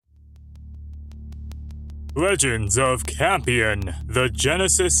Legends of Campion, the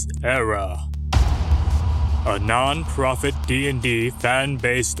Genesis Era. A non-profit D&D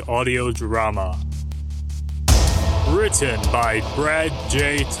fan-based audio drama. Written by Brad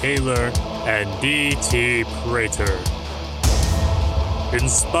J. Taylor and D.T. Prater.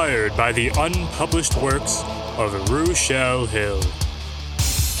 Inspired by the unpublished works of Ruchell Hill.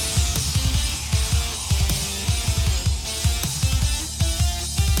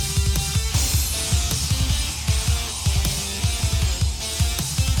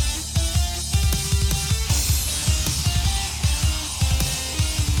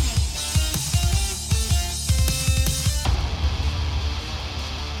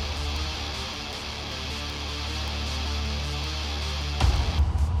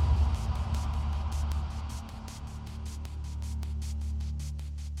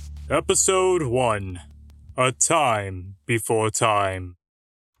 Episode 1. A Time Before Time.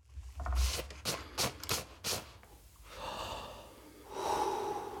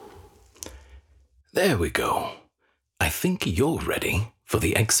 There we go. I think you're ready for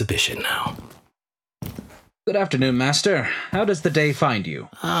the exhibition now. Good afternoon, Master. How does the day find you?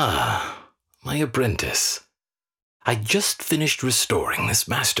 My apprentice. I just finished restoring this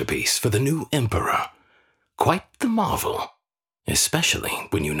masterpiece for the new Emperor. Quite the marvel. Especially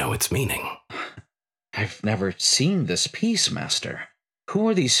when you know its meaning. I've never seen this piece, Master. Who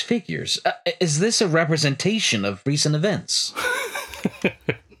are these figures? Is this a representation of recent events?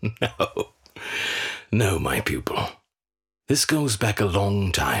 No, my pupil. This goes back a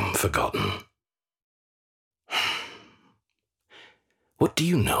long time forgotten. What do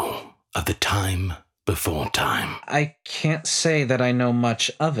you know of the time before time? I can't say that I know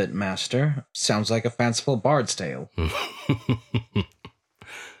much of it, Master. Sounds like a fanciful bard's tale.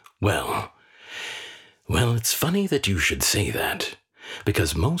 Well, it's funny that you should say that,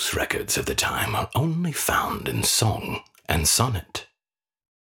 because most records of the time are only found in song and sonnet.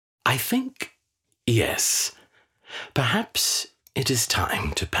 I think, yes, perhaps it is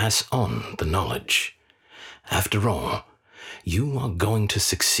time to pass on the knowledge. After all, you are going to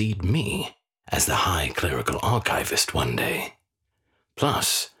succeed me as the High Clerical Archivist one day.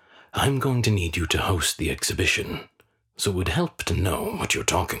 Plus, I'm going to need you to host the exhibition, so it would help to know what you're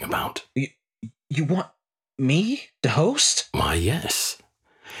talking about. You want me to host? Why, yes.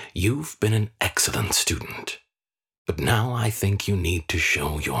 You've been an excellent student, but now I think you need to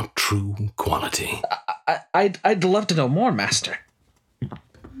show your true quality. I'd love to know more, Master.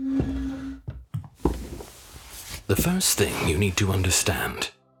 The first thing you need to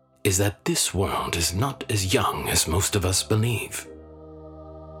understand is that this world is not as young as most of us believe.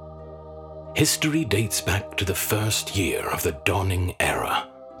 History dates back to the first year of the dawning era,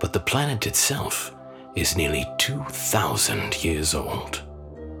 but the planet itself is nearly 2,000 years old.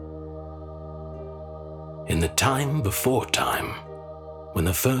 In the time before time, when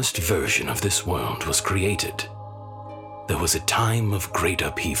the first version of this world was created, there was a time of great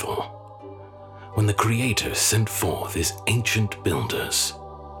upheaval, when the Creator sent forth his ancient builders,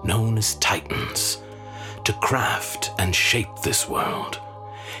 known as Titans, to craft and shape this world.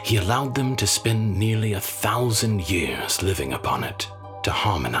 He allowed them to spend nearly 1,000 years living upon it, to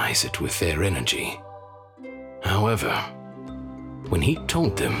harmonize it with their energy. However, when he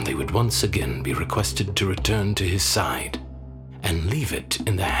told them they would once again be requested to return to his side and leave it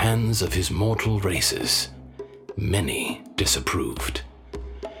in the hands of his mortal races, many disapproved,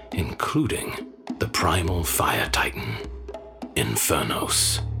 including the primal fire titan,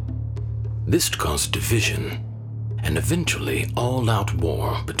 Infernos. This caused division and eventually all-out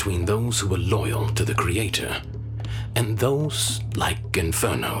war between those who were loyal to the Creator and those, like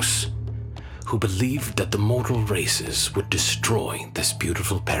Infernos, who believed that the mortal races would destroy this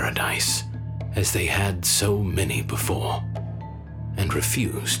beautiful paradise, as they had so many before, and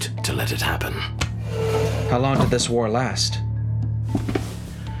refused to let it happen. How long did this war last?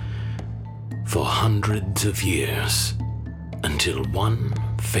 For hundreds of years, until one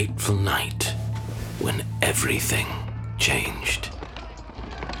fateful night when everything changed.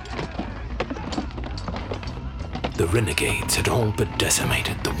 The renegades had all but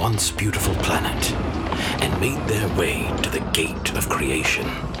decimated the once beautiful planet and made their way to the Gate of Creation,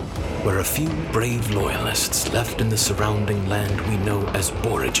 where a few brave loyalists left in the surrounding land we know as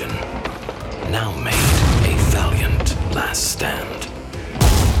Borigen now made a valiant last stand.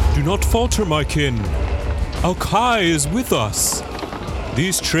 Do not falter, my kin. Alkai is with us.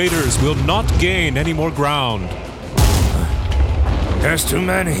 These traitors will not gain any more ground. There's too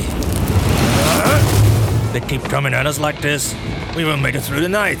many. They keep coming at us like this. We won't make it through the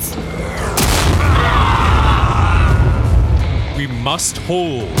night. We must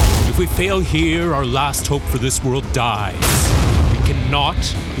hold. If we fail here, our last hope for this world dies. We cannot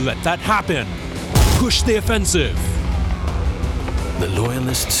let that happen. Push the offensive. The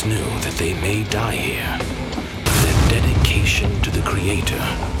Loyalists knew that they may die here, but their dedication to the Creator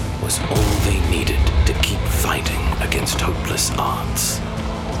was all they needed to keep fighting against hopeless odds.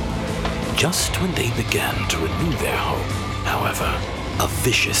 Just when they began to renew their hope, however, a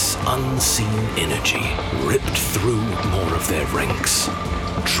vicious, unseen energy ripped through more of their ranks,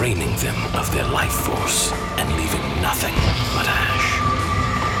 draining them of their life force and leaving nothing but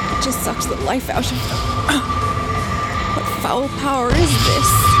ash. It just sucks the life out of them. What foul power is this?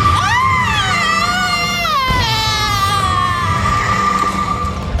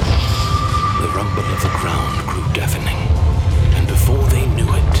 The rumble of the ground grew deafening, and before they knew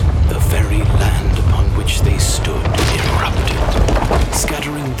it, the very land upon which they stood erupted,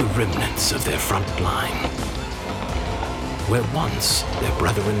 scattering the remnants of their front line. Where once their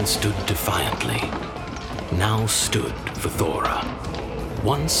brethren stood defiantly, now stood Vithora,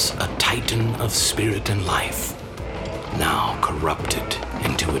 once a titan of spirit and life, now corrupted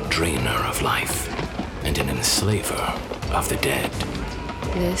into a drainer of life and an enslaver of the dead.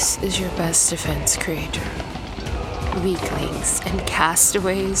 This is your best defense, Creator. Weaklings and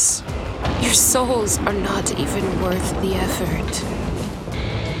castaways, your souls are not even worth the effort.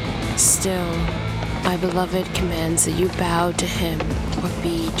 Still, my beloved commands that you bow to him or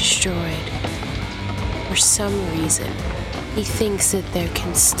be destroyed. For some reason, he thinks that there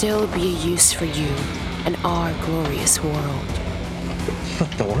can still be a use for you in our glorious world.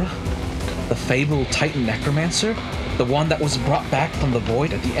 Vithora? The fabled Titan Necromancer? The one that was brought back from the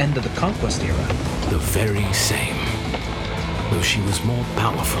void at the end of the Conquest era? The very same, though she was more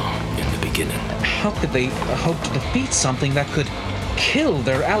powerful in the beginning. How could they hope to defeat something that could kill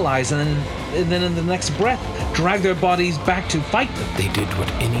their allies and then in the next breath drag their bodies back to fight them? They did what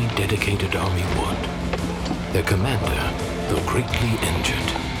any dedicated army would. Their commander, though greatly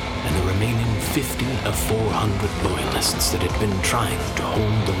injured, and the remaining 50 of 400 loyalists that had been trying to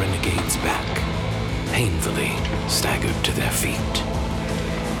hold the renegades back, painfully staggered to their feet.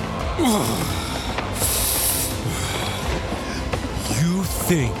 You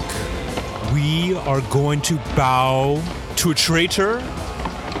think we are going to bow to a traitor?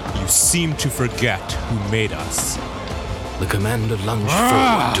 You seem to forget who made us. The commander lunged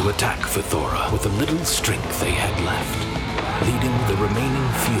forward to attack Vithora with the little strength they had left, leading the remaining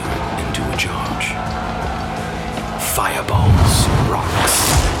few into a charge. Fireballs, rocks,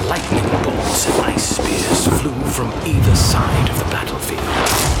 lightning bolts, and ice spears flew from either side of the battlefield.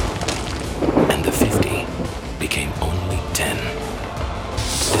 And the 50 became only 10.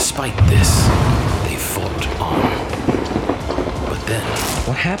 Despite this, they fought on. But then...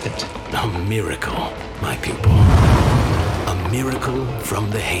 What happened? A miracle, my pupil. A miracle from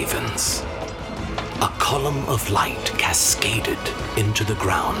the Havens. A column of light cascaded into the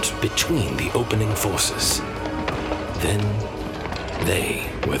ground between the opening forces. Then, they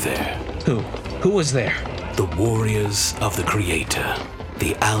were there. Who? Who was there? The warriors of the Creator,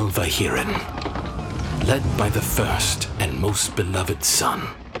 the Alvahiran, led by the first and most beloved son,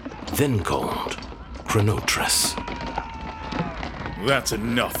 then called Chronotrus. That's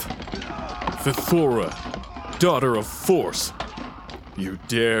enough. Vithora, daughter of Force. You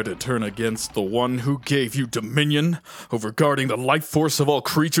dare to turn against the one who gave you dominion over guarding the life force of all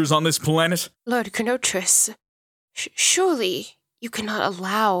creatures on this planet? Lord Chronotrus, surely you cannot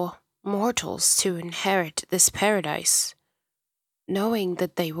allow mortals to inherit this paradise, knowing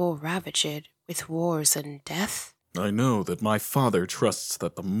that they will ravage it with wars and death? I know that my father trusts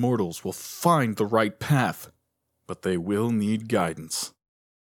that the mortals will find the right path, but they will need guidance.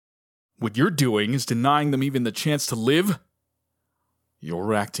 What you're doing is denying them even the chance to live?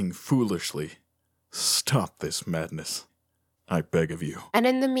 You're acting foolishly. Stop this madness. I beg of you. And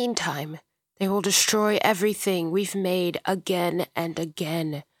in the meantime, they will destroy everything we've made again and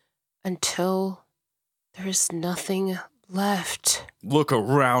again, until there is nothing left. Look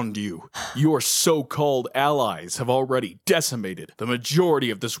around you. Your so-called allies have already decimated the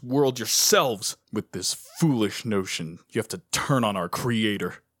majority of this world yourselves. With this foolish notion, you have to turn on our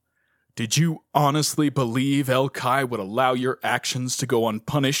Creator. Did you honestly believe Elkai would allow your actions to go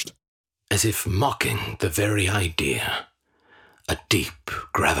unpunished? As if mocking the very idea, a deep,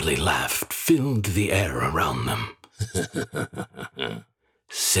 gravelly laugh filled the air around them.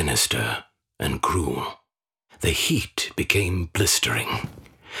 Sinister and cruel. The heat became blistering,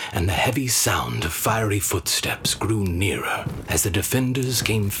 and the heavy sound of fiery footsteps grew nearer as the defenders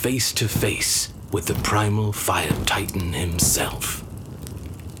came face to face with the primal fire titan himself,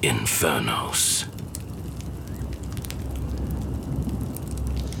 Infernos.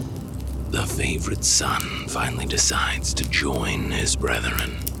 the favorite son finally decides to join his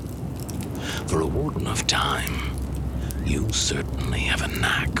brethren. For a Warden of Time, you certainly have a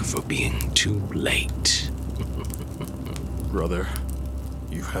knack for being too late. Brother,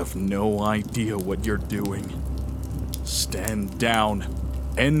 you have no idea what you're doing. Stand down.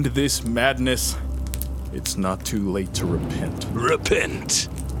 End this madness. It's not too late to repent. Repent?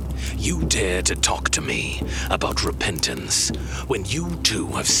 You dare to talk to me about repentance when you too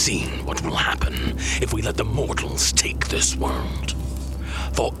have seen what will happen if we let the mortals take this world.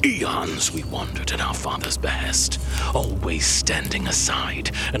 For eons we wandered at our father's behest, always standing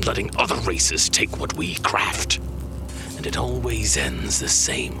aside and letting other races take what we craft. And it always ends the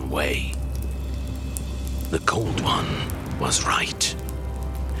same way. The Cold One was right.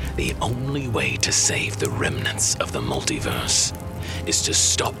 The only way to save the remnants of the multiverse is to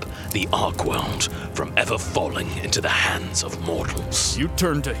stop the Ark World from ever falling into the hands of mortals. You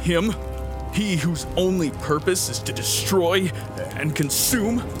turn to him? He whose only purpose is to destroy and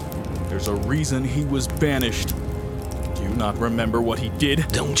consume? There's a reason he was banished. Do you not remember what he did?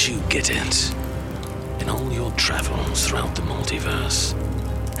 Don't you get it? In all your travels throughout the multiverse,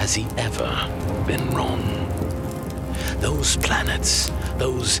 has he ever been wrong? Those planets,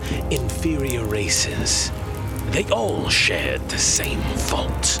 those inferior races, they all shared the same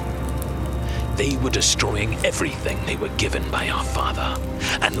fault. They were destroying everything they were given by our father,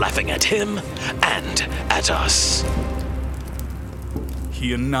 and laughing at him and at us.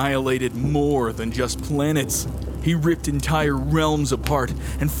 He annihilated more than just planets. He ripped entire realms apart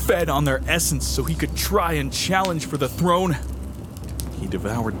and fed on their essence so he could try and challenge for the throne. He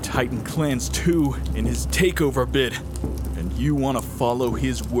devoured Titan clans too in his takeover bid. And you want to follow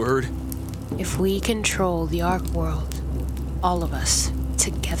his word? If we control the Ark World, all of us,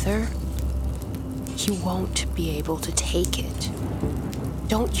 together, he won't be able to take it.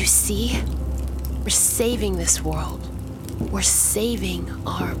 Don't you see? We're saving this world. We're saving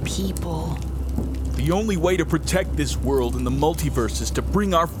our people. The only way to protect this world and the multiverse is to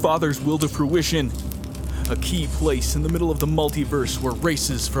bring our father's will to fruition. A key place in the middle of the multiverse where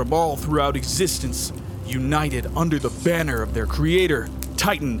races from all throughout existence united under the banner of their creator,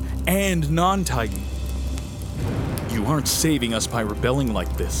 Titan and non-Titan. You aren't saving us by rebelling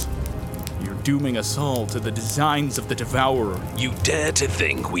like this. You're dooming us all to the designs of the Devourer. You dare to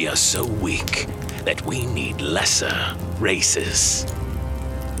think we are so weak that we need lesser races?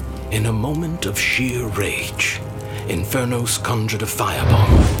 In a moment of sheer rage, Infernos conjured a fireball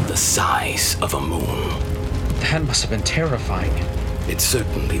the size of a moon. That must have been terrifying. It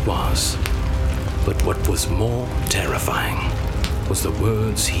certainly was. But what was more terrifying was the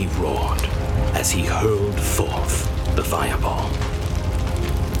words he roared as he hurled forth the fireball.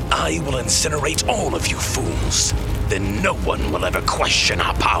 I will incinerate all of you fools. Then no one will ever question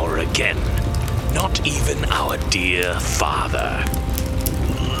our power again. Not even our dear father.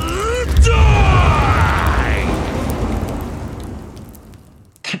 Die!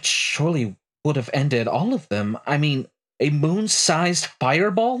 That surely would have ended all of them. I mean, a moon-sized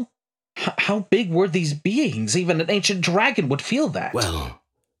fireball? How big were these beings? Even an ancient dragon would feel that. Well,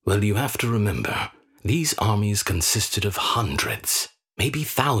 you have to remember, these armies consisted of hundreds, maybe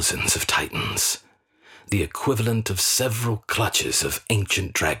thousands of titans, the equivalent of several clutches of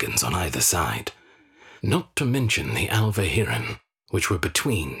ancient dragons on either side, not to mention the Alvahiran, which were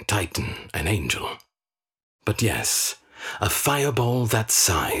between Titan and Angel. But yes, a fireball that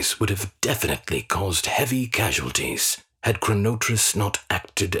size would have definitely caused heavy casualties had Chronotrus not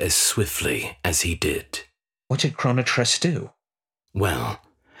acted as swiftly as he did. What did Chronotrus do? Well,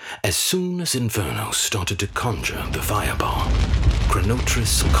 as soon as Inferno started to conjure the fireball,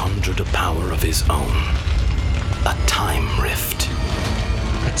 Chronotrus conjured a power of his own. A time rift.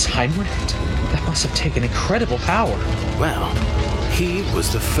 A time rift? That must have taken incredible power. Well, he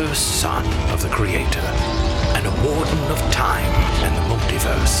was the first son of the Creator, and a warden of time and the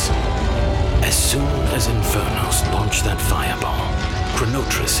multiverse. As soon as Infernos launched that fireball,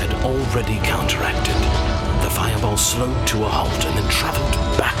 Chronotrus had already counteracted. The fireball slowed to a halt and then traveled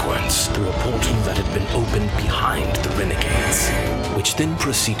backwards through a portal that had been opened behind the Renegades, which then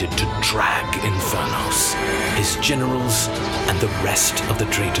proceeded to drag Infernos, his generals, and the rest of the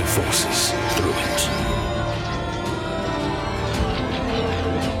traitor forces through it.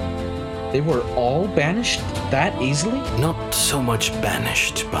 They were all banished that easily? Not so much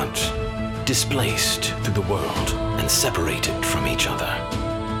banished, but displaced through the world and separated from each other.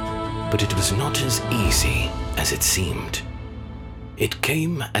 But it was not as easy as it seemed. It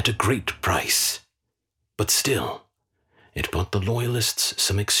came at a great price, but still, it bought the Loyalists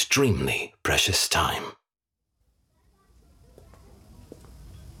some extremely precious time.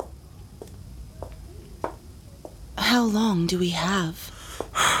 How long do we have?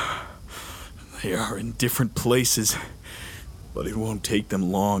 They are in different places, but it won't take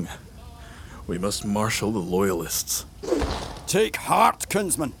them long. We must marshal the Loyalists. Take heart,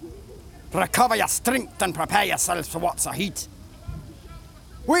 kinsman. Recover your strength and prepare yourselves for what's ahead.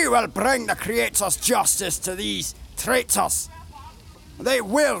 We will bring the Creator's justice to these traitors. They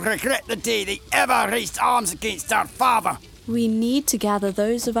will regret the day they ever raised arms against our father. We need to gather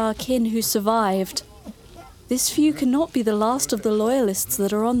those of our kin who survived. This few cannot be the last of the Loyalists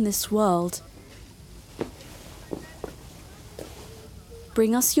that are on this world.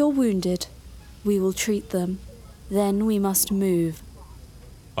 Bring us your wounded. We will treat them. Then we must move.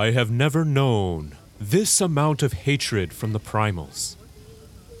 I have never known this amount of hatred from the primals.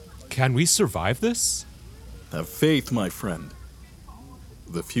 Can we survive this? Have faith, my friend.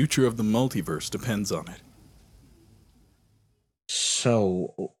 The future of the multiverse depends on it.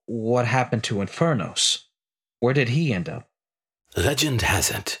 So, what happened to Infernos? Where did he end up? Legend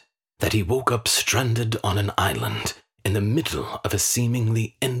has it that he woke up stranded on an island in the middle of a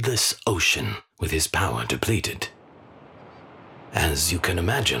seemingly endless ocean with his power depleted. As you can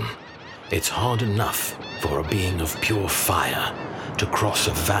imagine, it's hard enough for a being of pure fire to cross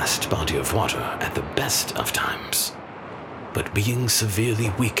a vast body of water at the best of times. But being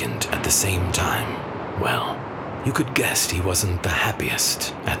severely weakened at the same time, well, you could guess he wasn't the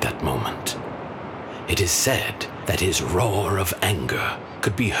happiest at that moment. It is said that his roar of anger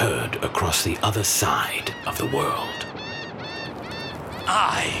could be heard across the other side of the world.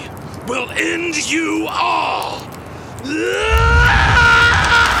 I will end you all!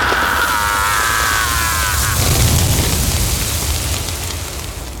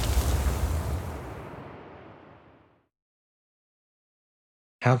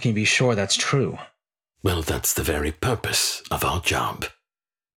 How can you be sure that's true? Well, that's the very purpose of our job.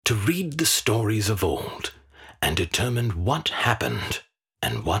 To read the stories of old and determine what happened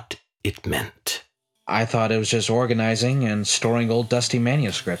and what it meant. I thought it was just organizing and storing old dusty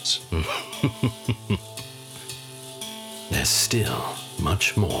manuscripts. There's still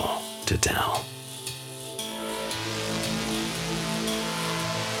much more to tell.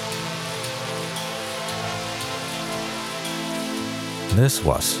 This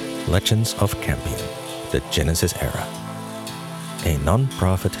was Legends of Campion, the Genesis Era, a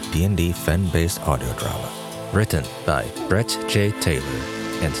non-profit D&D fan-based audio drama, written by Brett J. Taylor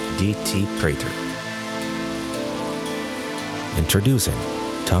and D.T. Prater. Introducing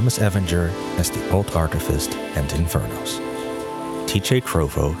Thomas Evanger as the Old Archivist and Infernos, T.J.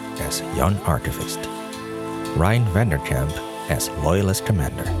 Trovo as Young Archivist, Ryan Vanderkamp as Loyalist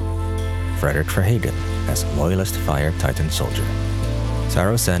Commander, Frederick Verhagen as Loyalist Fire Titan Soldier,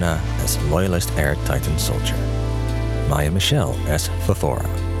 Sarah Senna as Loyalist Air Titan Soldier, Maya Michelle as Fothora,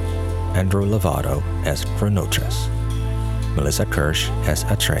 Andrew Lovato as Chronotrus, Melissa Kirsch as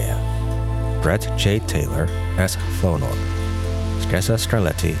Atreya, Brett J. Taylor as Thonor, Skessa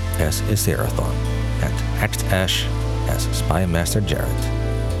Straletti as Iserathon, and Act Ash as Spymaster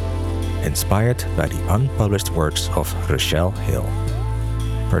Jarrett. Inspired by the unpublished works of Rochelle Hill.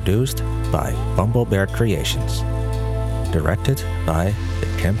 Produced by Bumblebear Creations. Directed by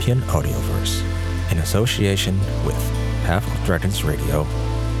the Campion Audioverse, in association with Path of Dragons Radio,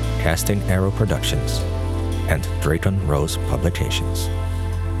 Casting Arrow Productions, and Drayton Rose Publications.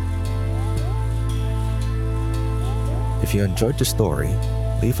 If you enjoyed the story,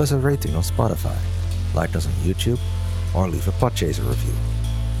 leave us a rating on Spotify, like us on YouTube, or leave a Podchaser review.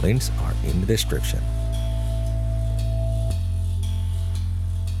 Links are in the description.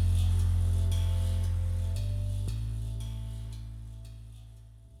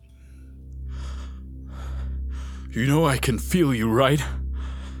 You know I can feel you, right?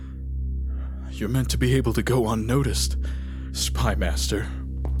 You're meant to be able to go unnoticed, Spymaster.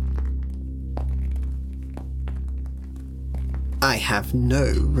 I have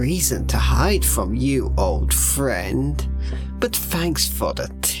no reason to hide from you, old friend, but thanks for the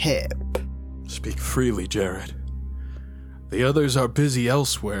tip. Speak freely, Jared. The others are busy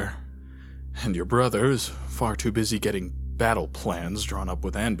elsewhere, and your brother is far too busy getting battle plans drawn up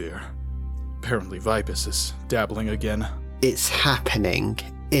with Anbir. Apparently Vipus is dabbling again. It's happening,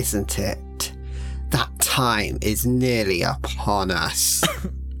 isn't it? That time is nearly upon us.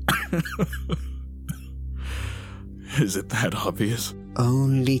 Is it that obvious?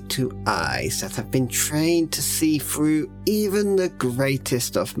 Only to eyes that have been trained to see through even the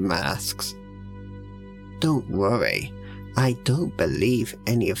greatest of masks. Don't worry, I don't believe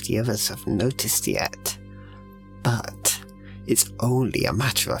any of the others have noticed yet. But it's only a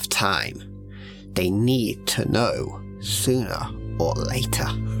matter of time. They need to know sooner or later.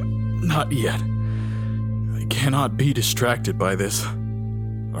 Not yet. I cannot be distracted by this.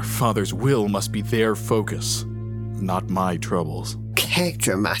 Our father's will must be their focus, not my troubles.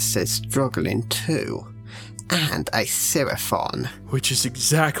 Kegdramas is struggling too, and a Seraphon. Which is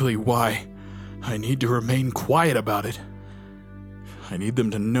exactly why I need to remain quiet about it. I need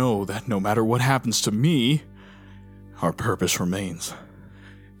them to know that no matter what happens to me, our purpose remains.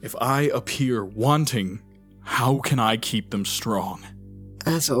 If I appear wanting, how can I keep them strong?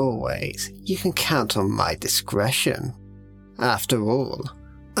 As always, you can count on my discretion. After all,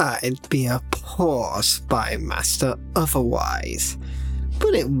 I'd be a poor spy master otherwise.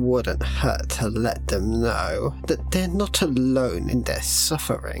 But it wouldn't hurt to let them know that they're not alone in their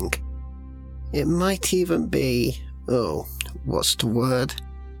suffering. It might even be, what's the word?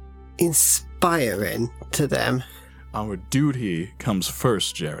 Inspiring to them. Our duty comes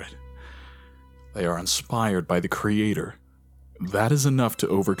first, Jared. They are inspired by the Creator. That is enough to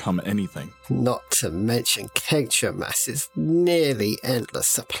overcome anything. Not to mention Kegdramas's nearly endless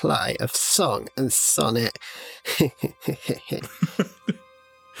supply of song and sonnet.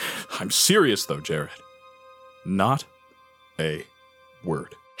 I'm serious though, Jared. Not a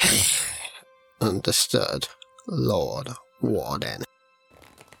word. Understood, Lord Warden.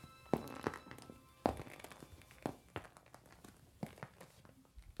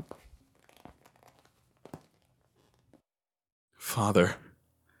 Father,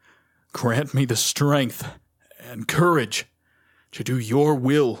 grant me the strength and courage to do your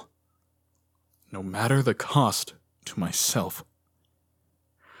will, no matter the cost to myself.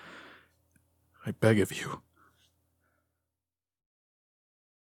 I beg of you.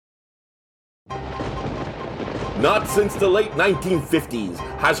 Not since the late 1950s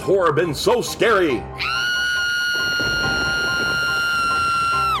has horror been so scary.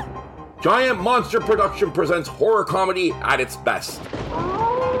 Giant Monster Production presents horror comedy at its best.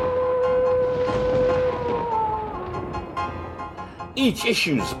 Each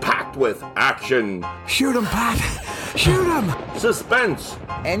issue's packed with action. Shoot him, Pat! Shoot him! Suspense.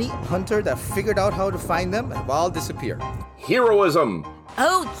 Any hunter that figured out how to find them have all disappeared. Heroism.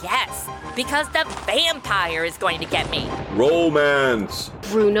 Oh, yes, because the vampire is going to get me. Romance.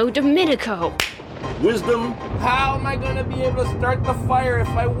 Bruno Domenico. Wisdom. How am I going to be able to start the fire if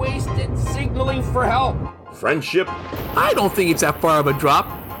I wasted signaling for help? Friendship. I don't think it's that far of a drop.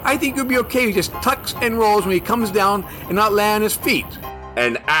 I think you'll be okay. He just tucks and rolls when he comes down and not lay on his feet.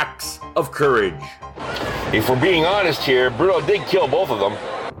 And acts of courage. If we're being honest here, Bruno did kill both of them.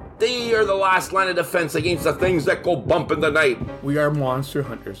 They are the last line of defense against the things that go bump in the night. We are monster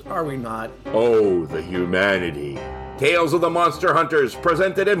hunters, are we not? Oh, the humanity. Tales of the Monster Hunters,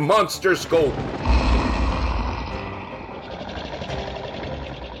 presented in Monster Scope.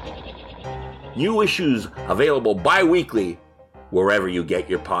 New issues available bi-weekly wherever you get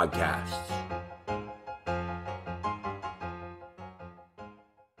your podcasts.